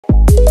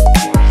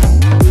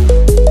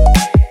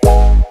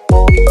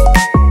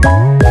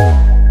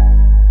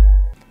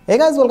Hey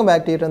guys, welcome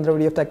back to yet another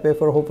video of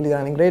TechWafer. Hopefully you're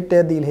having a great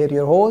day. Deal here,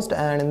 your host,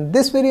 and in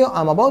this video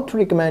I'm about to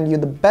recommend you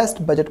the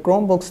best budget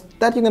Chromebooks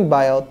that you can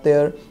buy out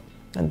there,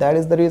 and that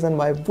is the reason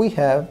why we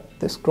have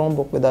this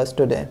Chromebook with us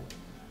today.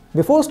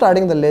 Before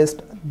starting the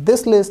list,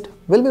 this list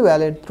will be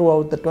valid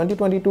throughout the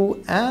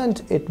 2022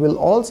 and it will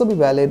also be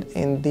valid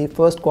in the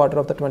first quarter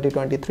of the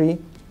 2023.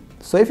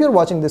 So if you're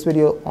watching this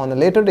video on a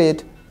later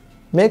date,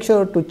 make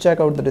sure to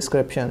check out the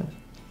description.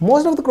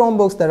 Most of the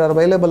Chromebooks that are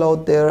available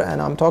out there, and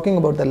I'm talking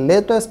about the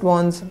latest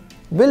ones,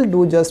 will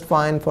do just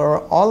fine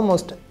for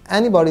almost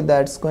anybody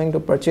that's going to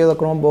purchase a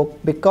Chromebook,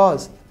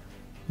 because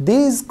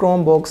these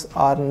Chromebooks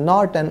are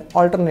not an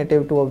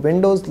alternative to a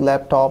Windows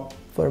laptop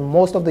for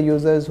most of the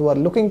users who are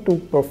looking to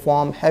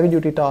perform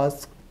heavy-duty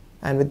tasks.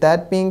 And with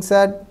that being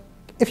said,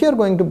 if you're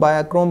going to buy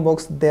a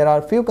Chromebooks, there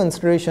are few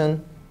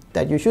considerations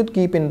that you should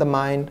keep in the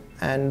mind,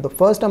 and the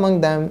first among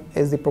them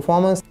is the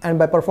performance. And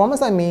by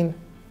performance I mean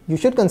you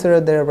should consider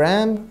their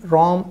RAM,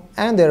 ROM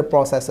and their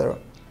processor.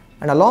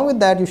 And along with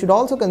that, you should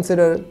also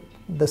consider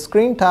the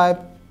screen type,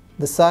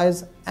 the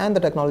size and the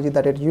technology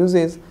that it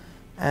uses.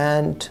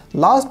 And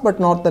last but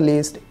not the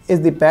least is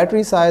the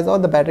battery size or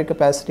the battery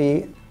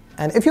capacity.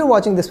 And if you're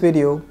watching this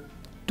video,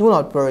 do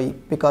not worry,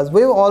 because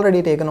we've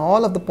already taken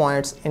all of the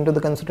points into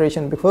the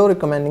consideration before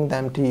recommending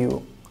them to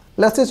you.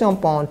 Let's just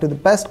jump on to the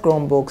best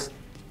Chromebooks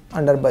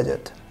under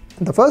budget.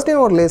 The first in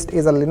our list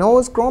is a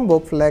Lenovo's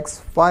Chromebook Flex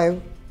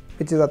 5,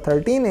 which is a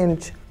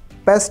 13-inch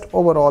best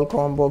overall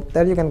Chromebook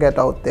that you can get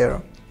out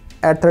there.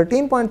 At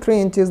 13.3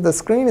 inches, the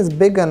screen is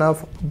big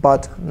enough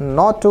but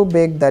not too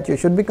big that you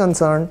should be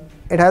concerned.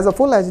 It has a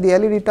full HD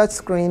LED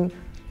touchscreen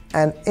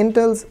and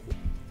Intel's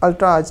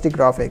Ultra HD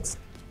graphics.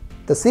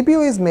 The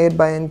CPU is made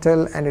by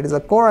Intel and it is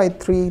a Core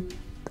i3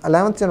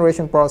 11th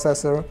generation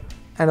processor,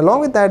 and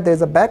along with that there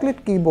is a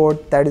backlit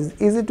keyboard that is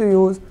easy to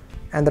use,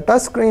 and the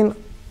touchscreen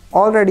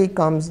already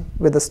comes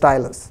with a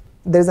stylus.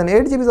 There is an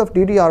 8 GB of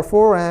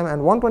DDR4 RAM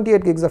and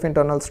 128 GB of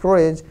internal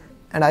storage,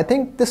 and I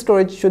think this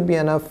storage should be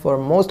enough for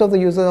most of the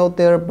users out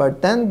there,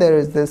 but then there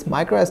is this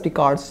microSD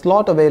card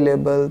slot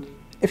available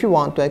if you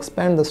want to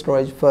expand the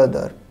storage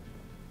further.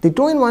 The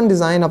 2-in-1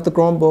 design of the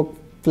Chromebook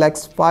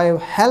Flex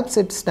 5 helps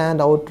it stand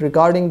out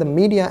regarding the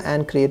media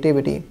and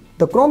creativity.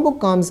 The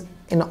Chromebook comes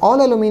in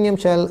all aluminum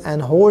shell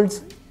and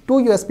holds 2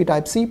 USB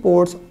Type-C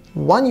ports,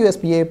 1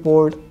 USB-A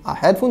port, a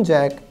headphone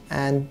jack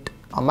and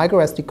a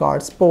microSD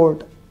card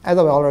port, as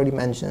I've already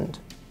mentioned.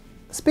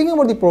 Speaking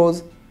about the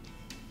pros,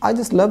 I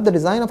just love the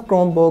design of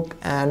Chromebook,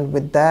 and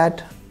with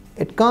that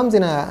it comes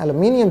in an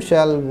aluminum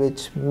shell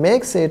which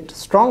makes it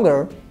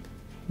stronger.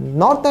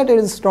 Not that it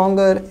is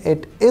stronger,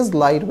 it is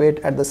lightweight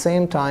at the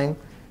same time.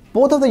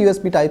 Both of the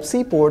USB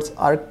Type-C ports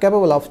are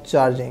capable of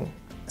charging.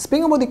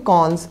 Speaking about the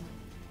cons,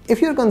 if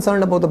you're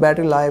concerned about the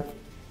battery life,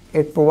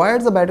 it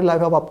provides a battery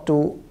life of up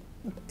to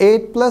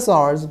 8+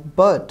 hours,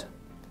 but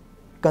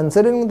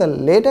considering the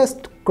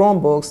latest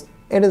Chromebooks,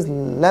 it is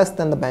less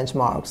than the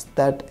benchmarks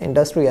that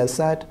industry has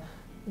set.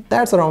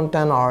 That's around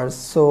 10 hours,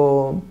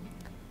 so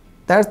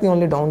that's the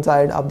only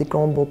downside of the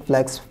Chromebook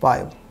Flex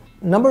 5.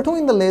 Number 2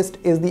 in the list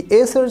is the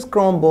Acer's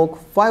Chromebook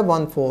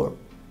 514,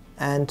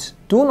 and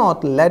do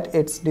not let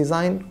its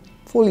design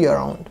fool you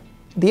around.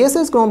 The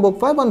Acer's Chromebook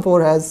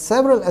 514 has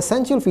several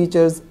essential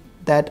features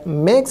that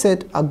makes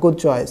it a good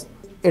choice.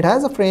 It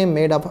has a frame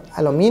made of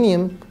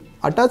aluminium,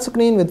 a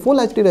touchscreen with full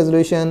HD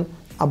resolution,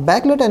 a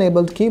backlit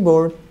enabled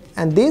keyboard,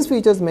 and these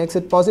features makes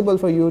it possible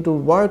for you to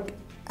work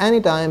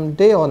anytime,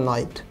 day or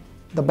night.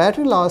 The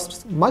battery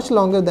lasts much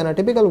longer than a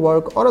typical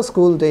work or a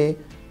school day,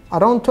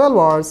 around 12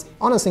 hours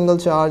on a single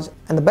charge,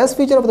 and the best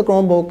feature of the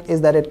Chromebook is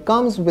that it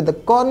comes with the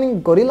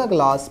Corning Gorilla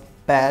Glass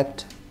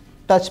backed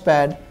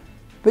touchpad,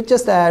 which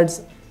just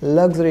adds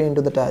luxury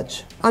into the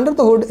touch. Under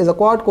the hood is a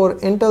quad-core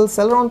Intel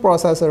Celeron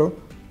processor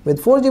with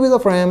 4 GB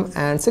of RAM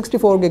and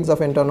 64 GB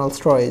of internal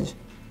storage.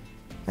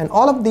 And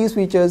all of these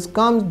features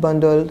comes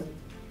bundled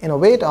in a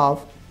weight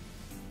of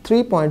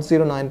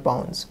 3.09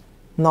 pounds.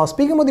 Now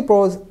speaking about the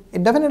pros,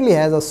 it definitely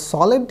has a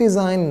solid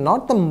design,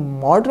 not the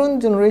modern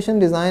generation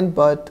design,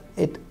 but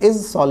it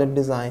is solid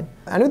design.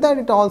 And with that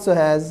it also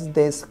has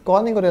this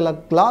Corning Gorilla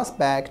Glass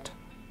backed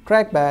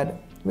trackpad,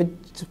 which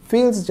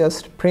feels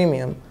just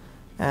premium.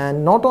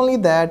 And not only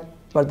that,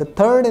 but the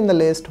third in the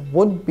list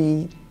would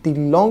be the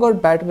longer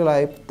battery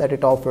life that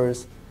it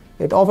offers.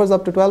 It offers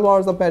up to 12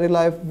 hours of battery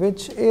life,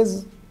 which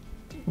is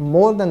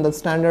more than the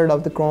standard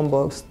of the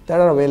Chromebooks that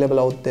are available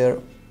out there.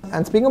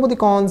 And speaking about the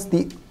cons,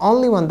 the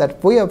only one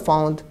that we have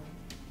found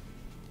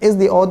is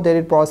the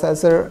outdated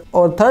processor.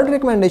 Our third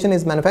recommendation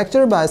is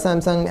manufactured by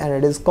Samsung, and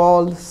it is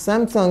called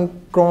Samsung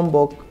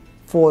Chromebook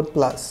 4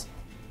 Plus.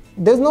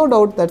 There's no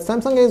doubt that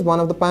Samsung is one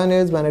of the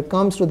pioneers when it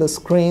comes to the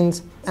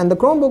screens, and the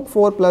Chromebook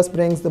 4 Plus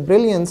brings the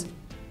brilliance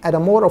at a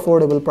more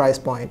affordable price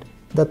point.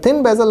 The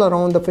thin bezel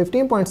around the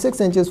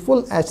 15.6 inches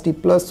Full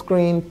HD Plus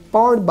screen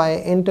powered by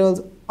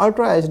Intel's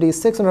Ultra HD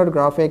 600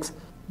 graphics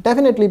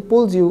definitely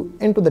pulls you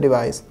into the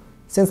device.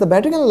 Since the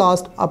battery can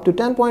last up to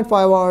 10.5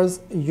 hours,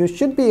 you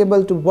should be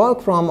able to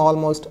work from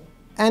almost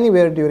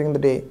anywhere during the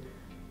day.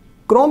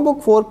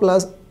 Chromebook 4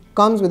 Plus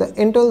comes with an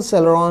Intel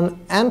Celeron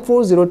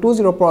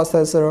N4020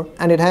 processor,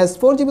 and it has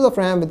 4 GB of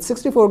RAM with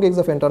 64 GB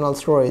of internal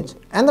storage.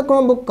 And the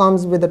Chromebook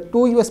comes with 2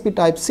 USB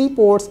Type-C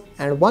ports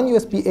and 1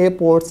 USB-A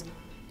ports,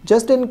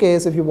 just in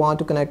case if you want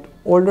to connect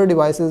older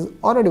devices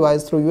or a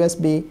device through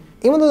USB.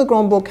 Even though the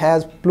Chromebook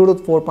has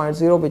Bluetooth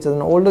 4.0, which is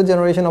an older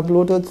generation of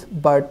Bluetooth,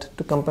 but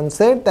to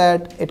compensate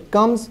that, it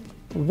comes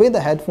with a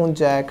headphone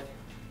jack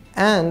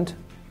and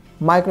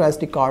micro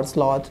SD card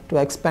slot to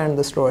expand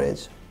the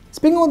storage.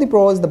 Speaking of the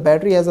pros, the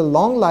battery has a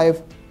long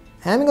life,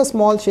 having a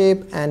small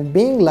shape and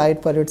being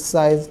light for its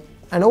size,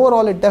 and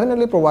overall it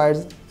definitely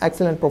provides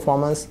excellent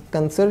performance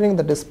considering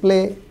the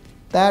display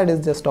that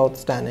is just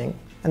outstanding.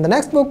 And the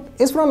next book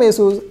is from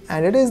Asus,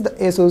 and it is the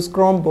Asus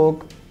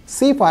Chromebook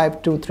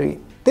C523.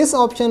 This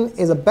option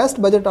is a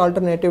best budget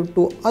alternative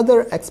to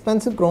other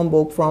expensive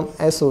Chromebook from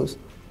Asus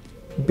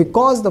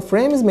because the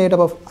frame is made up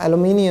of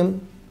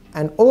aluminum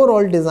and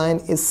overall design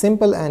is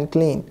simple and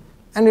clean,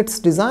 and its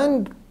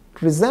design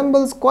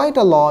resembles quite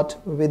a lot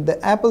with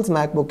the Apple's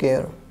MacBook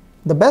Air.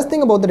 The best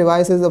thing about the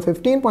device is a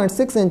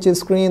 15.6 inches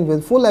screen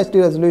with full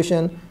HD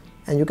resolution,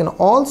 and you can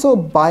also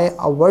buy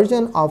a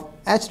version of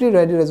HD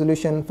ready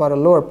resolution for a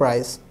lower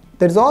price.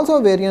 There is also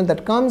a variant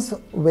that comes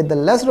with the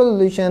less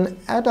resolution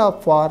at a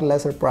far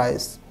lesser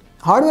price.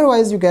 Hardware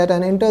wise, you get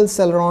an Intel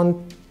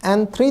Celeron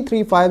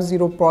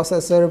N3350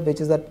 processor, which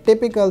is a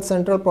typical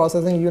central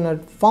processing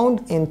unit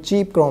found in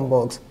cheap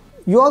Chromebooks.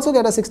 You also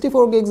get a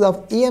 64 GB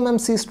of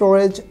eMMC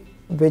storage,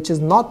 which is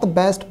not the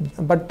best,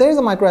 but there is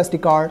a micro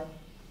SD card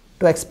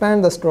to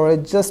expand the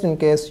storage just in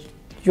case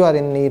you are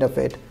in need of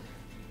it.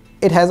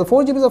 It has a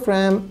 4 GB of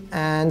RAM,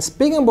 and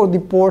speaking about the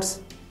ports,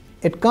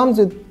 it comes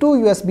with 2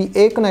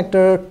 USB-A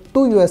connector, 2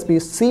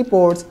 USB-C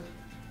ports,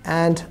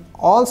 and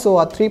also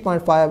a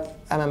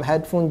 3.5mm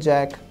headphone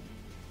jack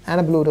and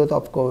a Bluetooth,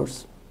 of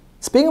course.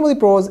 Speaking of the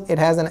pros, it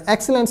has an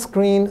excellent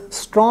screen,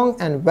 strong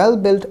and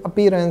well-built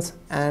appearance,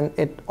 and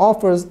it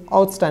offers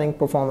outstanding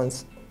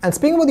performance. And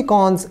speaking of the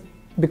cons,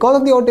 because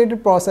of the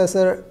outdated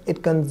processor,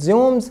 it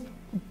consumes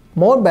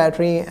more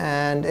battery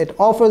and it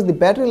offers the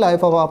battery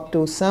life of up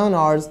to 7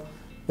 hours,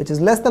 which is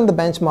less than the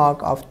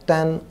benchmark of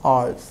 10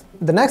 hours.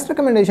 The next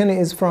recommendation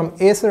is from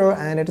Acer,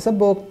 and it is a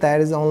book that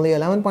is only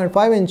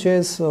 11.5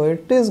 inches, so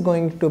it is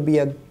going to be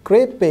a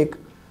great pick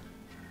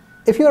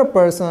if you're a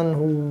person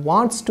who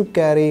wants to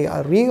carry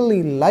a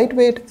really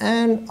lightweight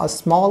and a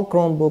small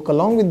Chromebook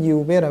along with you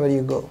wherever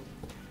you go.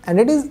 And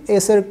it is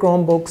Acer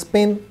Chromebook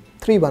Spin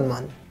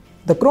 311.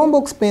 The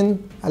Chromebook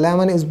Spin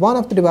 11 is one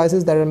of the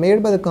devices that are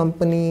made by the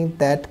company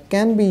that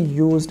can be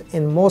used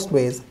in most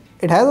ways.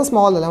 It has a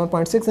small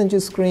 11.6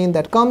 inches screen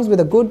that comes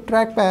with a good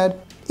trackpad.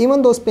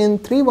 Even though Spin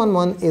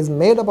 311 is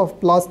made up of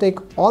plastic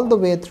all the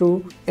way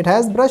through, it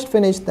has brushed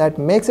finish that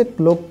makes it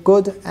look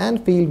good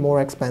and feel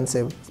more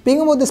expensive.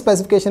 Speaking about the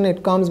specification,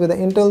 it comes with an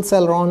Intel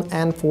Celeron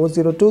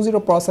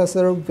N4020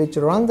 processor which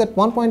runs at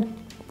 1.1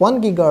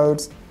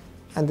 GHz,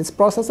 and this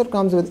processor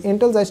comes with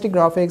Intel's HD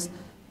graphics.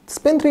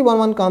 Spin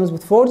 311 comes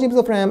with 4 GB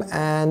of RAM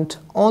and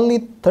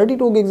only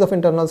 32 GB of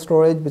internal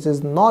storage, which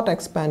is not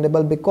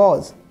expandable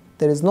because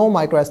there is no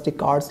micro SD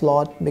card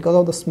slot because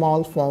of the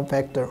small form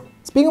factor.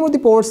 Speaking about the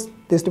ports,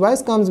 this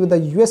device comes with a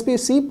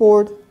USB-C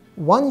port,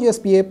 1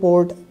 USB-A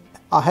port,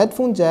 a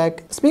headphone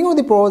jack. Speaking of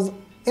the pros,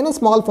 in a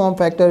small form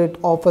factor it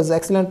offers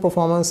excellent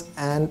performance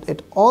and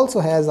it also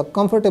has a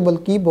comfortable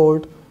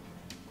keyboard.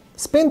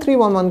 Spin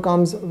 311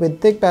 comes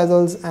with thick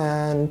bezels,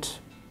 and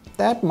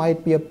that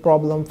might be a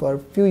problem for a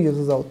few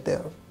users out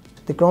there.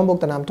 The Chromebook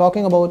that I'm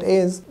talking about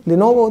is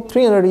Lenovo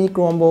 300E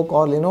Chromebook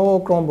or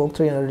Lenovo Chromebook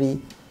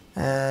 300E,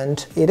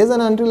 and it is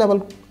an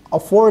entry-level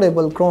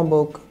affordable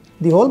Chromebook.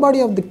 The whole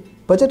body of the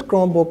budget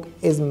Chromebook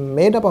is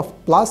made up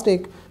of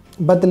plastic,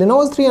 but the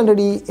Lenovo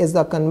 300E is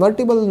a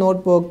convertible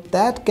notebook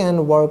that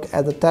can work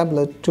as a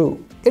tablet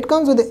too. It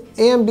comes with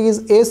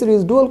AMD's A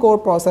series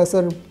dual-core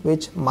processor,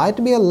 which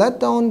might be a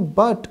letdown,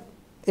 but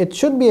it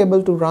should be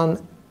able to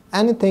run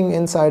anything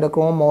inside a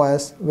Chrome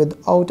OS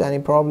without any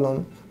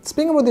problem.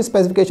 Speaking about the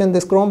specification,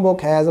 this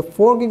Chromebook has a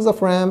 4 GB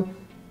of RAM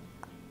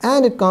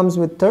and it comes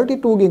with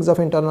 32 GB of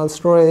internal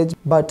storage,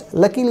 but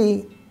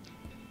luckily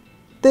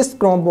this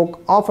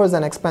Chromebook offers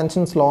an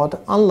expansion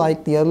slot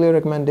unlike the earlier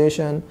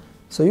recommendation,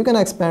 so you can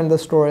expand the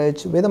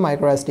storage with a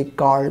micro SD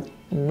card.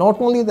 Not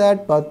only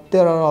that, but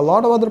there are a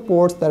lot of other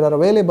ports that are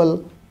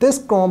available. This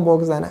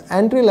Chromebook is an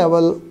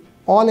entry-level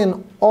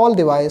all-in-all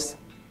device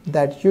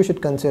that you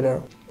should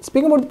consider.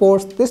 Speaking about the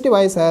ports, this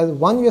device has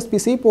one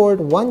USB-C port,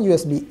 one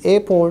USB-A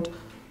port,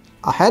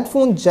 a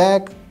headphone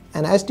jack,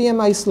 an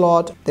HDMI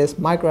slot, this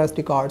micro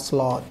SD card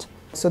slot.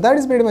 So that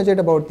is pretty much it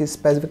about the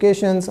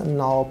specifications.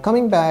 Now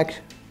coming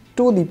back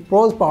to the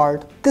pros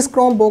part, this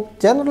Chromebook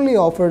generally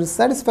offers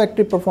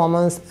satisfactory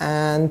performance,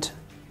 and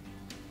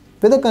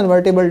with a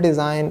convertible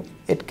design,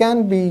 it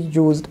can be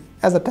used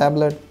as a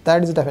tablet.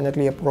 That is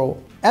definitely a pro.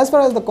 As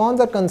far as the cons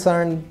are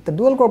concerned, the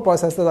dual-core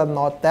processors are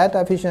not that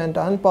efficient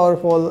and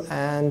powerful,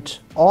 and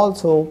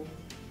also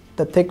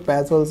the thick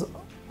bezels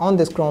on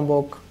this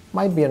Chromebook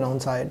might be a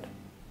downside.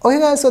 Okay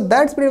guys, so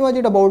that's pretty much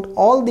it about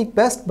all the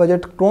best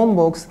budget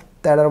Chromebooks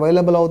that are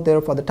available out there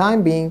for the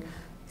time being.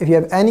 If you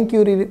have any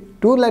query,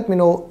 do let me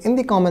know in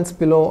the comments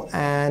below,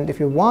 and if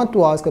you want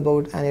to ask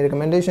about any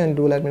recommendation,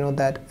 do let me know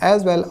that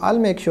as well. I'll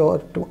make sure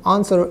to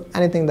answer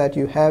anything that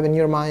you have in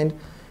your mind,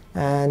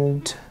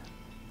 and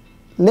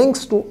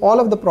links to all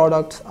of the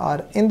products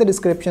are in the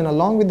description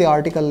along with the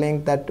article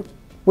link that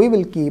we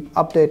will keep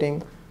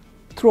updating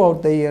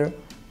throughout the year.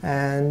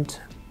 And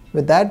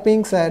with that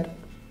being said,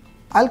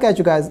 I'll catch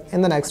you guys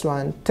in the next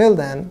one. Till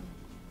then,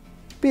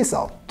 peace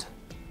out.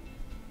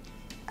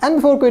 And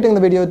before quitting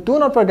the video, do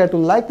not forget to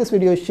like this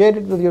video, share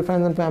it with your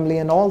friends and family,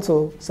 and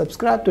also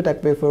subscribe to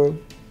TechWafer.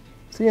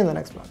 See you in the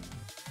next one.